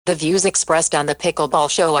The views expressed on the Pickleball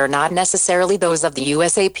Show are not necessarily those of the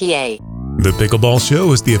USAPA. The Pickleball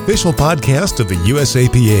Show is the official podcast of the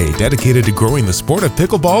USAPA, dedicated to growing the sport of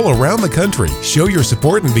pickleball around the country. Show your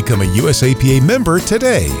support and become a USAPA member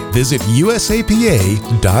today. Visit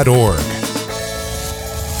usapa.org.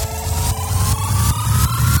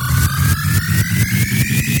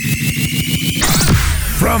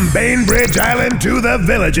 From Bainbridge Island to the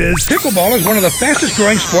Villages, pickleball is one of the fastest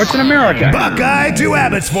growing sports in America. Buckeye to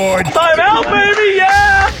Abbotsford, time out, baby,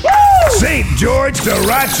 yeah! Woo! St. George to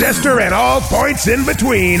Rochester and all points in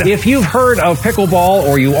between. If you've heard of pickleball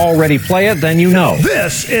or you already play it, then you know.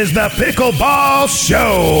 This is the Pickleball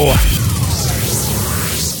Show.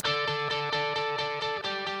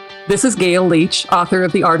 This is Gail Leach, author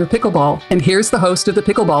of The Art of Pickleball, and here's the host of The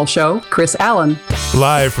Pickleball Show, Chris Allen.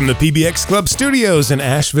 Live from the PBX Club studios in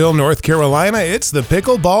Asheville, North Carolina, it's The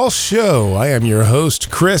Pickleball Show. I am your host,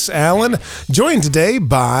 Chris Allen, joined today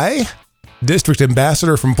by District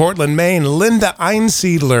Ambassador from Portland, Maine, Linda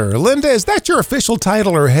Einsiedler. Linda, is that your official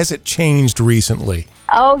title or has it changed recently?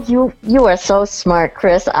 Oh, you are so smart,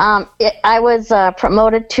 Chris. I was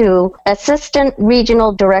promoted to Assistant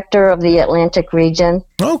Regional Director of the Atlantic Region.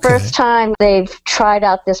 Okay. First time they've tried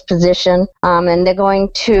out this position, and they're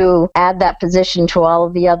going to add that position to all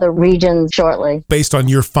of the other regions shortly. Based on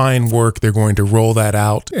your fine work, they're going to roll that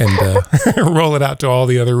out and roll it out to all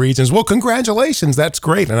the other regions. Well, congratulations. That's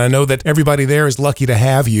great. And I know that everybody there is lucky to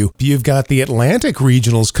have you. You've got the Atlantic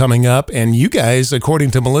Regionals coming up, and you guys,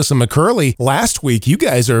 according to Melissa McCurley, last week, you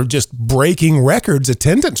guys are just breaking records,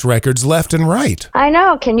 attendance records left and right. I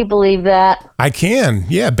know. Can you believe that? I can.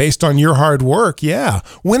 Yeah, based on your hard work. Yeah.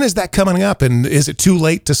 When is that coming up, and is it too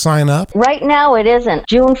late to sign up? Right now it isn't.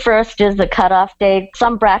 June 1st is the cutoff date.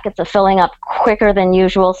 Some brackets are filling up quicker than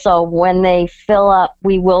usual, so when they fill up,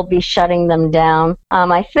 we will be shutting them down.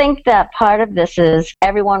 I think that part of this is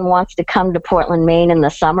everyone wants to come to Portland, Maine in the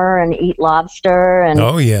summer and eat lobster and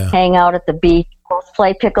hang out at the beach.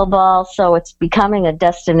 Play pickleball, so it's becoming a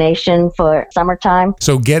destination for summertime.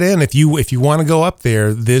 So get in if you want to go up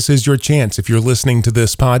there. This is your chance. If you're listening to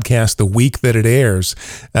this podcast the week that it airs,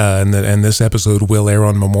 and this episode will air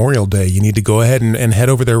on Memorial Day, you need to go ahead and head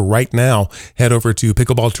over there right now. Head over to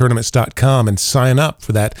pickleballtournaments.com and sign up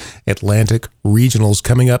for that Atlantic Regionals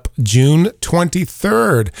coming up June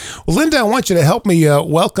 23rd. Well, Linda, I want you to help me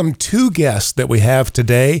welcome two guests that we have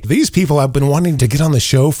today. These people I've been wanting to get on the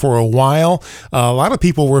show for a while. A lot of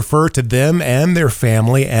people refer to them and their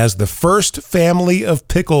family as the first family of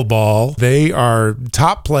pickleball. They are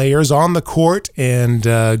top players on the court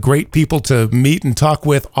and great people to meet and talk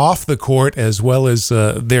with off the court, as well as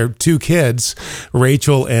their two kids,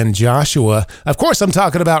 Rachel and Joshua. Of course, I'm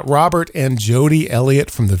talking about Robert and Jodi Elliott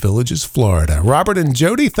from the Villages, Florida. Robert and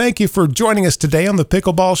Jodi, thank you for joining us today on the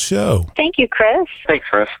Pickleball Show. Thank you, Chris. Thanks,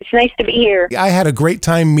 Chris. It's nice to be here. I had a great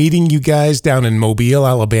time meeting you guys down in Mobile,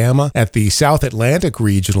 Alabama at the South Atlantic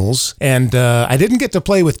Regionals, and I didn't get to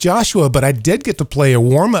play with Joshua, but I did get to play a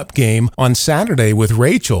warm-up game on Saturday with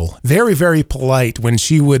Rachel. Very, very polite. When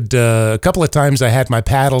she would, a couple of times I had my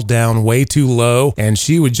paddle down way too low, and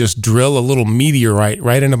she would just drill a little meteorite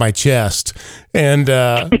right into my chest. And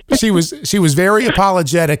she was very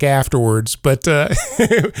apologetic afterwards, but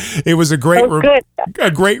it was a great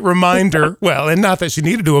reminder. Well, and not that she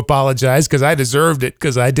needed to apologize, because I deserved it,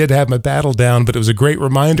 because I did have my paddle down, but it was a great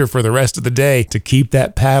reminder for the rest of the day to keep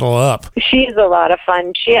that paddle up. She's a lot of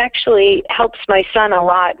fun. She actually helps my son a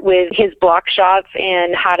lot with his block shots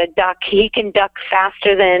and how to duck. He can duck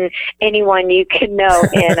faster than anyone you can know,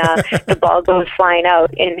 and the ball goes flying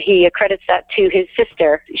out, and he accredits that to his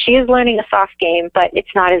sister. She is learning a soft game, but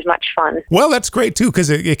it's not as much fun. Well, that's great, too, because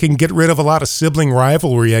it can get rid of a lot of sibling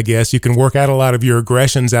rivalry, I guess. You can work out a lot of your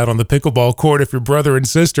aggressions out on the pickleball court. If you're brother and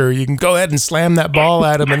sister, you can go ahead and slam that ball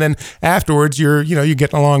at them, and then afterwards, you're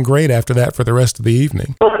getting along great after that for the rest of the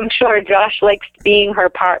evening. Well, I'm sure Josh likes being her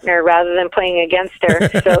partner rather than playing against her,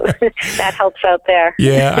 so that helps out there.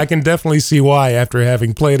 Yeah, I can definitely see why after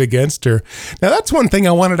having played against her. Now, that's one thing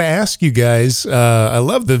I wanted to ask you guys. I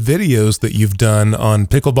love the videos that you've done on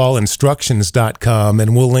pickleballinstructions.com,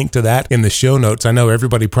 and we'll link to that in the show notes. I know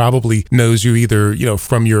everybody probably knows you either,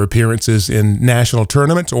 from your appearances in national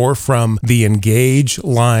tournaments or from the Engage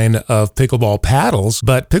line of pickleball paddles,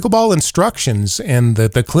 but Pickleball Instructions and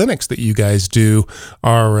the clinics that you guys do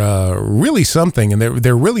are really something, and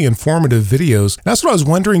they're really informative videos. That's what I was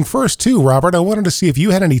wondering first too, Robert. I wanted to see if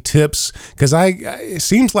you had any tips, because it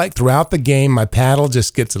seems like throughout the game my paddle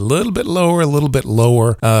just gets a little bit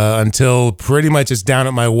lower until pretty much it's down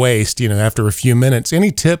at my waist, after a few minutes.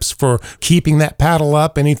 Any tips for keeping that paddle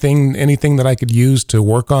up? Anything anything that I could use to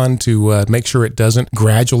work on to make sure it doesn't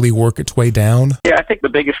gradually work its way down? Yeah, I think the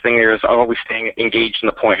biggest thing there is always staying engaged in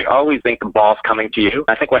the point. Always think the ball's coming to you.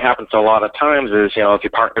 I think what happens a lot of times is, if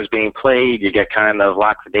your partner's being played, you get kind of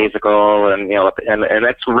lackadaisical, and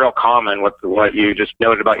that's real common with what you just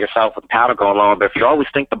noted about yourself with the paddle going low. But if you always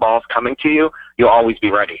think the ball's coming to you, you'll always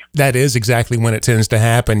be ready. That is exactly when it tends to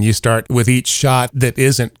happen. You start with each shot that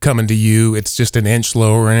isn't coming to you, it's just an inch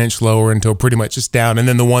lower until pretty much it's down. And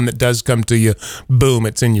then the one that does come to you, boom,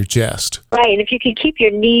 it's in your chest. Right, and if you can keep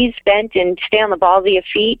your knees bent and stay on the balls of your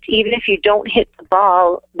feet, even if you don't hit the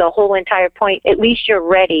ball the whole entire point, at least you're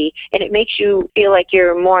ready, and it makes you feel like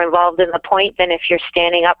you're more involved in the point than if you're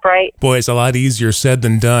standing upright. Boy, it's a lot easier said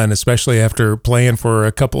than done, especially after playing for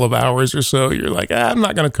a couple of hours or so. You're like, I'm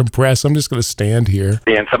not going to compress, I'm just going to stand here.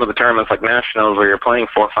 Yeah, and some of the tournaments like Nationals where you're playing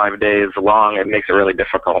 4 or 5 days long, it makes it really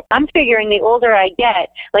difficult. I'm figuring the older I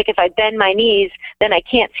get, like if I bend my knees, then I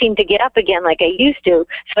can't seem to get up again like I used to.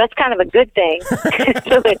 So that's kind of a good thing.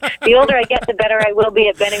 So that the older I get, the better I will be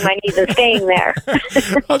at bending my knees and staying there.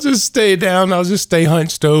 I'll just stay down. I'll just stay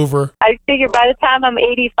hunched over. I figure by the time I'm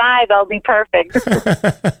 85, I'll be perfect.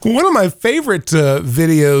 One of my favorite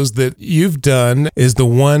videos that you've done is the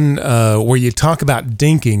one where you talk about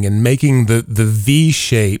dinking and making the V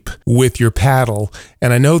shape with your paddle.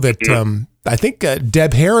 And I know that I think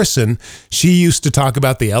Deb Harrison, she used to talk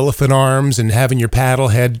about the elephant arms and having your paddle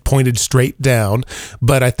head pointed straight down.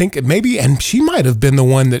 But I think maybe, and she might have been the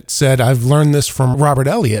one that said, I've learned this from Robert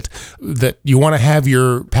Elliott, that you want to have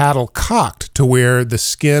your paddle cocked to where the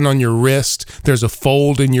skin on your wrist, there's a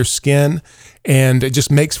fold in your skin. And it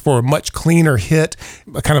just makes for a much cleaner hit,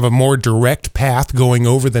 a kind of a more direct path going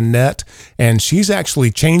over the net. And she's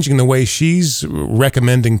actually changing the way she's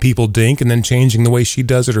recommending people dink and then changing the way she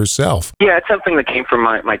does it herself. Yeah, it's something that came from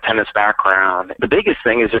my tennis background. The biggest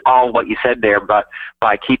thing is all what you said there, but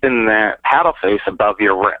by keeping that paddle face above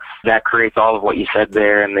your wrist, that creates all of what you said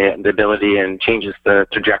there, and the ability and changes the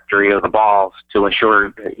trajectory of the balls to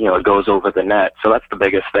ensure it goes over the net. So that's the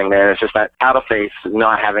biggest thing there. It's just that paddle face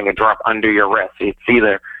not having a drop under your wrist. It's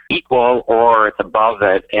either equal or it's above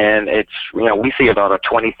it, and it's we see about a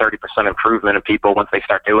 20-30% improvement in people once they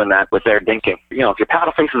start doing that with their dinking. If your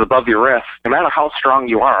paddle face is above your wrist, no matter how strong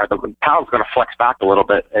you are, the paddle's going to flex back a little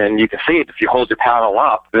bit, and you can see it if you hold your paddle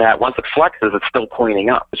up, that once it flexes, it's still pointing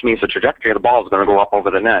up, which means the trajectory of the ball is going to go up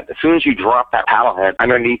over the net. As soon as you drop that paddle head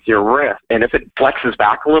underneath your wrist, and if it flexes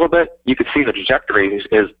back a little bit, you can see the trajectory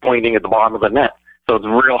is pointing at the bottom of the net. So it's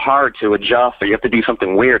real hard to adjust, or you have to do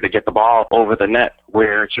something weird to get the ball over the net,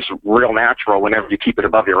 where it's just real natural whenever you keep it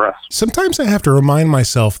above your wrist. Sometimes I have to remind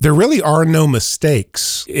myself there really are no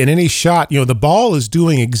mistakes in any shot. The ball is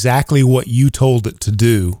doing exactly what you told it to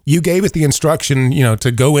do. You gave it the instruction,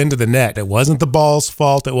 to go into the net. It wasn't the ball's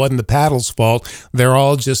fault. It wasn't the paddle's fault. They're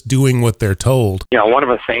all just doing what they're told. One of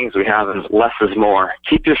the things we have is less is more.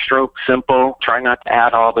 Keep your stroke simple. Try not to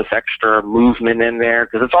add all this extra movement in there,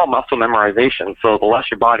 because it's all muscle memorization. So the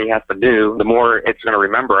less your body has to do, the more it's going to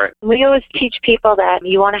remember it. We always teach people that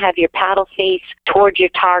you want to have your paddle face towards your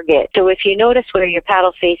target. So if you notice where your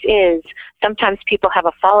paddle face is, sometimes people have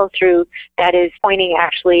a follow-through that is pointing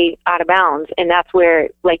actually out of bounds, and that's where,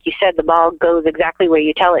 like you said, the ball goes exactly where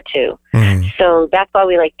you tell it to. Mm-hmm. So that's why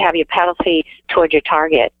we like to have your paddle face towards your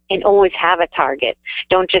target, and always have a target.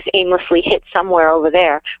 Don't just aimlessly hit somewhere over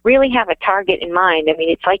there. Really have a target in mind. I mean,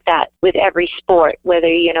 it's like that with every sport, whether,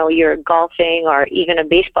 you're golfing or even a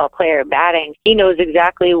baseball player batting. He knows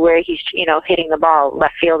exactly where he's, hitting the ball,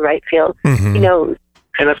 left field, right field. Mm-hmm. He knows.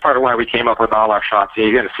 And that's part of why we came up with all our shots.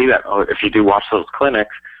 You're going to see that if you do watch those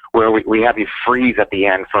clinics, where we have you freeze at the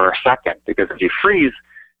end for a second, because if you freeze,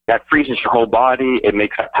 that freezes your whole body. It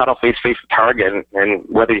makes that paddle face the target, and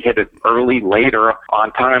whether you hit it early, late, or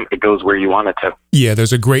on time, it goes where you want it to. Yeah,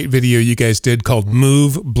 there's a great video you guys did called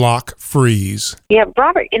Move, Block, Freeze. Yeah,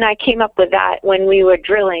 Robert and I came up with that when we were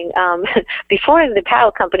drilling. Before the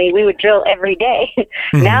paddle company, we would drill every day.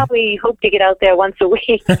 Mm-hmm. Now we hope to get out there once a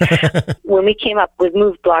week. When we came up with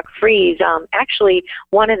Move, Block, Freeze, actually,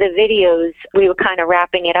 one of the videos, we were kind of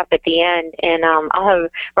wrapping it up at the end, and I'll have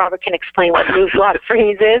Robert can explain what Move, Block,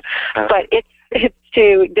 Freeze is, but it's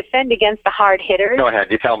to defend against the hard hitters. Go ahead.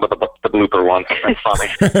 You tell them about the blooper one. That's funny.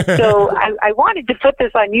 So I wanted to put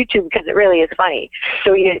this on YouTube because it really is funny.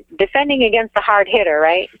 So you're defending against the hard hitter,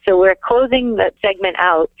 right? So we're closing the segment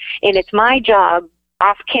out, and it's my job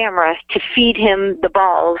off camera to feed him the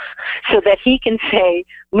balls so that he can say,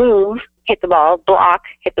 move, hit the ball, block,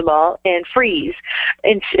 hit the ball, and freeze.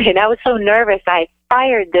 And I was so nervous, I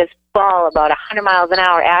fired this ball about 100 miles an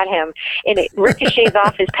hour at him, and it ricochets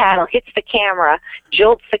off his paddle, hits the camera,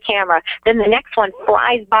 jolts the camera. Then the next one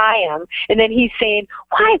flies by him, and then he's saying,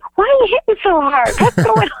 why are you hitting so hard? What's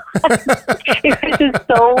going on? It was just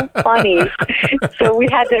so funny. So we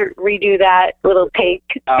had to redo that little take.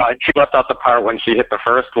 And she left out the part when she hit the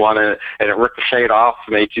first one and it ricocheted off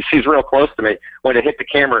me. She's real close to me. When it hit the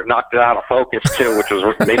camera, it knocked it out of focus too, which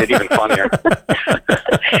made it even funnier.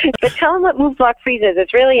 But tell them what move block freeze is.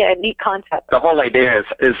 It's really a neat concept. The whole idea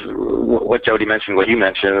is what Jodi mentioned, what you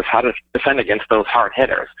mentioned, is how to defend against those hard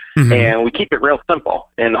hitters. Mm-hmm. And we keep it real simple.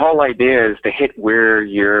 And the whole idea is to hit where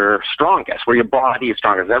you're strongest, where your body is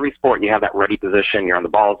strongest. Every sport, you have that ready position. You're on the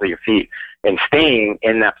balls of your feet. And staying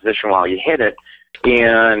in that position while you hit it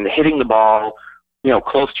and hitting the ball,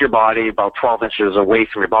 close to your body, about 12 inches away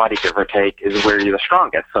from your body, give or take, is where you're the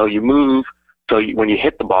strongest. So you move, when you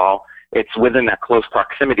hit the ball, it's within that close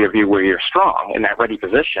proximity of you where you're strong in that ready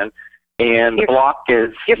position. And the block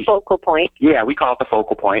is your focal point. Yeah, we call it the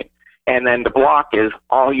focal point. And then the block is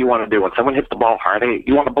all you want to do. When someone hits the ball hard,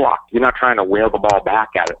 you want to block. You're not trying to wheel the ball back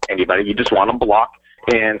at anybody. You just want to block.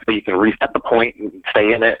 And so you can reset the point and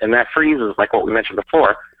stay in it. And that freezes, like what we mentioned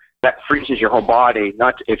before, that freezes your whole body.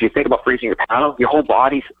 If you think about freezing your paddle, your whole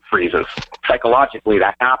body freezes. Psychologically,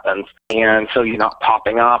 that happens. And so you're not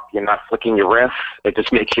popping up, you're not flicking your wrists. It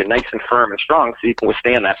just makes you nice and firm and strong so you can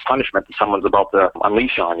withstand that punishment that someone's about to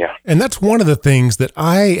unleash on you. And that's one of the things that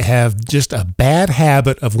I have just a bad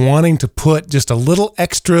habit of wanting to put just a little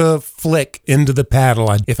extra flick into the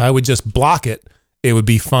paddle. If I would just block it, it would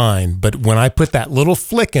be fine. But when I put that little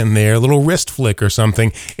flick in there, a little wrist flick or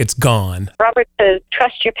something, it's gone. Robert says,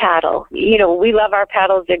 trust your paddle. We love our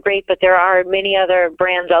paddles. They're great, but there are many other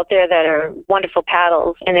brands out there that are wonderful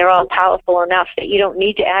paddles, and they're all powerful enough that you don't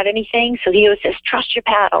need to add anything. So he always says, trust your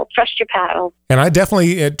paddle, trust your paddle. And I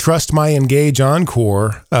definitely trust my Engage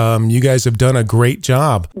Encore. You guys have done a great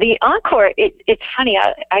job. The Encore, it's funny.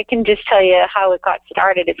 I can just tell you how it got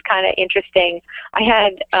started. It's kind of interesting. I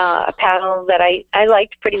had a paddle that I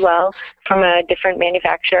liked pretty well from a different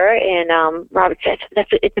manufacturer, and Robert said,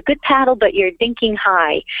 it's a good paddle, but you're dinking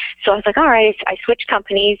high. So I was like, all right. I switched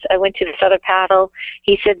companies. I went to this other paddle.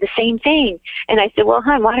 He said the same thing. And I said, well,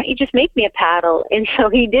 hon, why don't you just make me a paddle? And so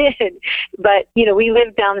he did. But, we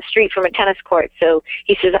lived down the street from a tennis court. So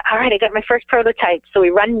he says, all right, I got my first prototype. So we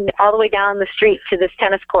run all the way down the street to this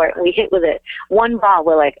tennis court, and we hit with it. One ball,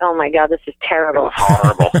 we're like, oh, my God, this is terrible.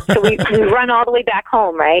 Horrible. So we run all the way back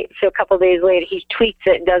home, right? So a couple of days later, he tweaks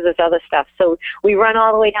it and does this other stuff. So we run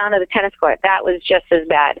all the way down to the tennis court. That was just as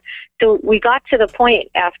bad. So we got to the point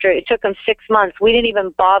after it took him 6 months, we didn't even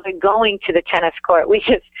bother going to the tennis court. We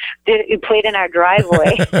just played in our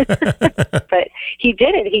driveway. But he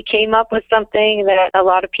did it. He came up with something that a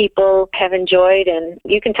lot of people have enjoyed, and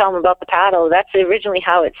you can tell them about the paddle. That's originally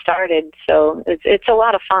how it started. So it's a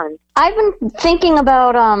lot of fun. I've been thinking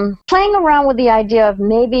about playing around with the idea of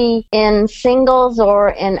maybe in singles or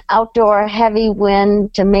in outdoor heavy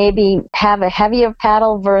wind to maybe have a heavier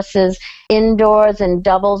paddle versus indoors and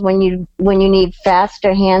doubles when you need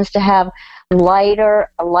faster hands to have a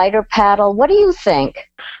lighter paddle. What do you think?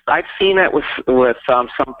 I've seen it with some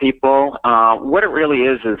people. What it really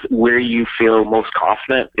is where you feel most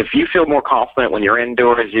confident. If you feel more confident when you're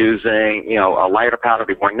indoors using, a lighter paddle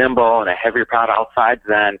to be more nimble and a heavier paddle outside,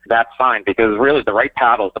 then that's fine, because really the right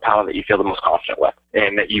paddle is the paddle that you feel the most confident with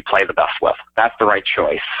and that you play the best with. That's the right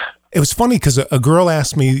choice. It was funny because a girl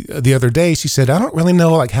asked me the other day, she said, I don't really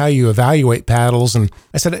know how you evaluate paddles. And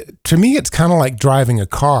I said, to me, it's kind of like driving a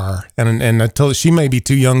car. And I told her she may be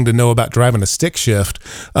too young to know about driving a stick shift.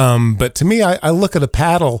 But to me, I look at a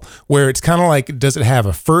paddle where it's kind of like, does it have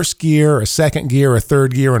a first gear, a second gear, a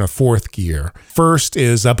third gear, and a fourth gear? First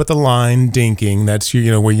is up at the line, dinking. That's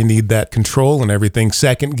where you need that control and everything.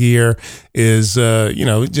 Second gear is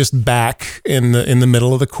just back in the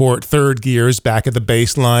middle of the court. Third gear is back at the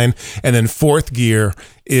baseline. And then fourth gear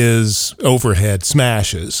is overhead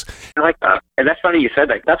smashes. I like that. And that's funny you said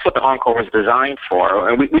that. That's what the Encore was designed for.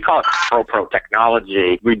 And we call it Pro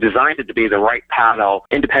technology. We designed it to be the right paddle,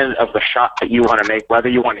 independent of the shot that you want to make, whether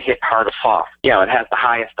you want to hit hard or soft. It has the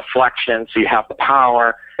highest deflection, so you have the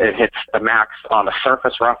power. It hits the max on the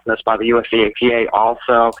surface roughness by the USAPA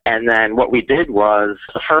also. And then what we did was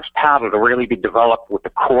the first paddle to really be developed with the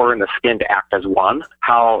core and the skin to act as one.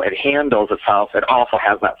 How it handles itself, it also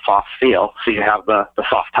has that soft feel. So you have the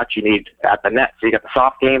soft touch you need at the net. So you got the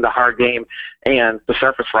soft game, the hard game, and the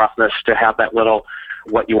surface roughness to have that little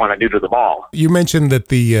what you want to do to the ball. You mentioned that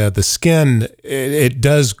the skin, it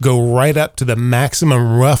does go right up to the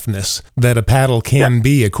maximum roughness that a paddle can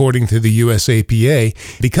be according to the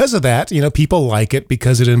USAPA. Because of that, people like it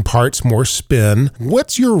because it imparts more spin.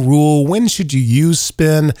 What's your rule? When should you use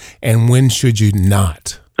spin and when should you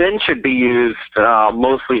not? spin should be used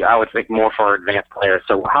mostly, I would think, more for advanced players.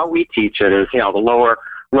 So how we teach it is, the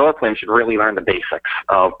lower players should really learn the basics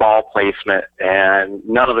of ball placement and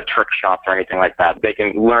none of the trick shots or anything like that. They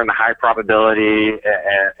can learn the high probability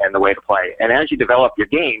and the way to play. And as you develop your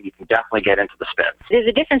game, you can definitely get into the spins. There's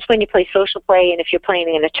a difference when you play social play and if you're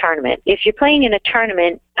playing in a tournament. If you're playing in a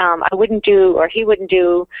tournament, he wouldn't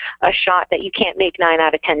do a shot that you can't make 9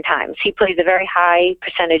 out of 10 times. He plays a very high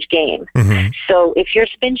percentage game. Mm-hmm. So if your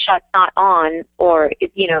spin shot's not on, or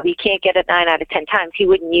you can't get it 9 out of 10 times, he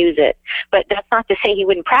wouldn't use it. But that's not to say he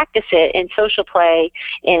wouldn't practice it in social play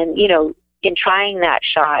and in trying that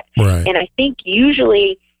shot. Right. And I think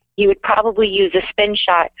usually you would probably use a spin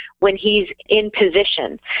shot when he's in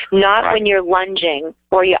position, not when you're lunging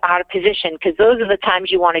or you're out of position, because those are the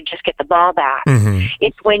times you want to just get the ball back. Mm-hmm.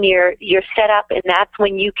 It's when you're set up, and that's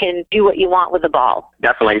when you can do what you want with the ball.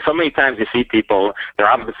 Definitely. So many times you see people, they're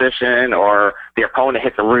out of position, or the opponent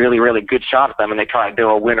hits a really, really good shot at them, and they try to do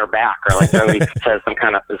a winner back, or like Jodi says, some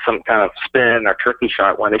kind of spin or tricky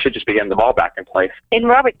shot when they should just be getting the ball back in place. And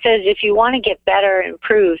Robert says if you want to get better and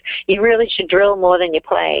improve, you really should drill more than you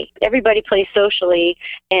play. Everybody plays socially,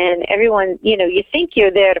 and everyone, you think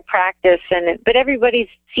you're there to practice, but everybody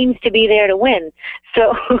seems to be there to win.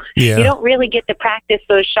 So you don't really get to practice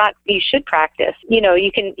those shots you should practice.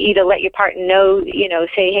 You can either let your partner know,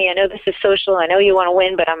 say, hey, I know this is social, I know you want to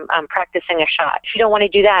win, but I'm practicing a shot. If you don't want to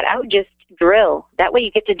do that, I would just drill. That way you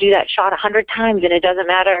get to do that shot 100 times, and it doesn't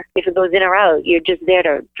matter if it goes in or out. You're just there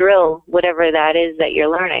to drill whatever that is that you're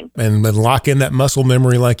learning. And lock in that muscle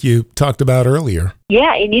memory like you talked about earlier.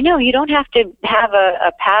 Yeah, and you don't have to have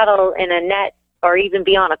a paddle and a net or even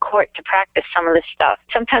be on a court to practice some of this stuff.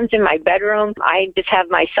 Sometimes in my bedroom, I just have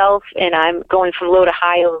myself and I'm going from low to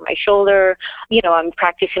high over my shoulder. I'm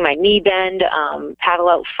practicing my knee bend, paddle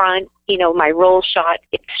out front. My roll shot,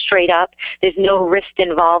 it's straight up. There's no wrist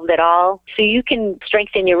involved at all. So you can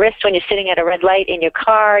strengthen your wrist when you're sitting at a red light in your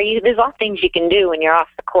car. There's all things you can do when you're off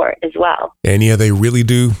the court as well. And they really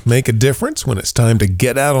do make a difference when it's time to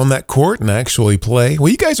get out on that court and actually play. Well,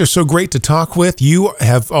 you guys are so great to talk with. You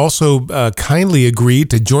have also kindly agreed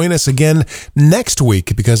to join us again next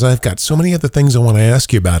week because I've got so many other things I want to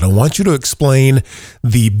ask you about. I want you to explain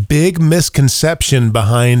the big misconception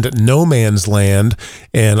behind no man's land,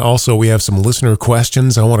 and also we have some listener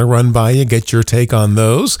questions I want to run by you, get your take on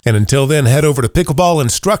those. And until then, head over to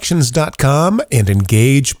pickleballinstructions.com and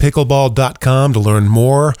engagepickleball.com to learn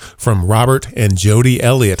more from Robert and Jodi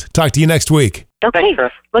Elliott. Talk to you next week. Okay. Thanks,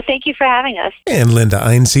 Chris. Well, thank you for having us. And Linda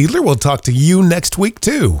Einsiedler will talk to you next week,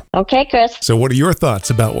 too. Okay, Chris. So what are your thoughts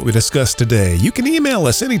about what we discussed today? You can email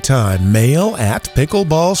us anytime,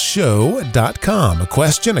 mail@pickleballshow.com. A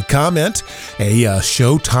question, a comment, a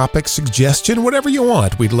show topic suggestion, whatever you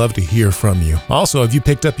want. We'd love to hear from you. Also, have you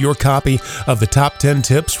picked up your copy of the top 10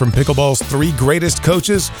 tips from Pickleball's 3 greatest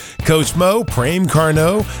coaches, Coach Mo, Prem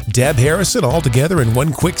Carnot, Deb Harrison, all together in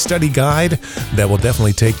one quick study guide that will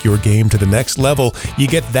definitely take your game to the next level? You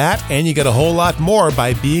get that, and you get a whole lot more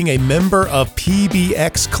by being a member of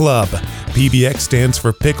PBX Club. PBX stands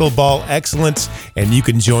for Pickleball Excellence, and you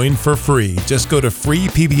can join for free. Just go to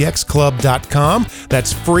freepbxclub.com.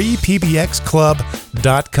 That's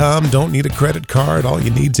freepbxclub.com. Don't need a credit card. All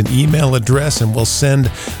you need is an email address, and we'll send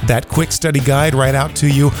that quick study guide right out to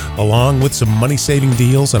you, along with some money-saving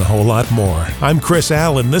deals and a whole lot more. I'm Chris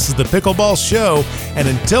Allen. This is the Pickleball Show, and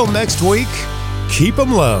until next week, keep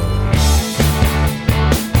 'em low.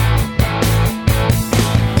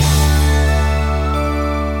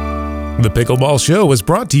 The Pickleball Show is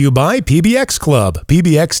brought to you by PBX Club.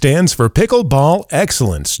 PBX stands for Pickleball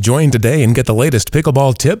Excellence. Join today and get the latest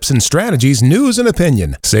pickleball tips and strategies, news and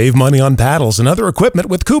opinion. Save money on paddles and other equipment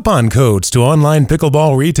with coupon codes to online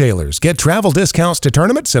pickleball retailers. Get travel discounts to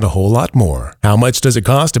tournaments and a whole lot more. How much does it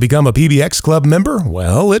cost to become a PBX Club member?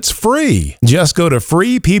 Well, it's free. Just go to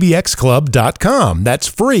freepbxclub.com. That's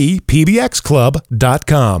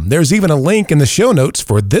freepbxclub.com. There's even a link in the show notes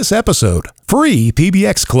for this episode.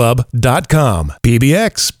 freepbxclub.com.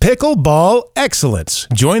 PBX Pickleball Excellence.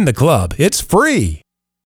 Join the club. It's free.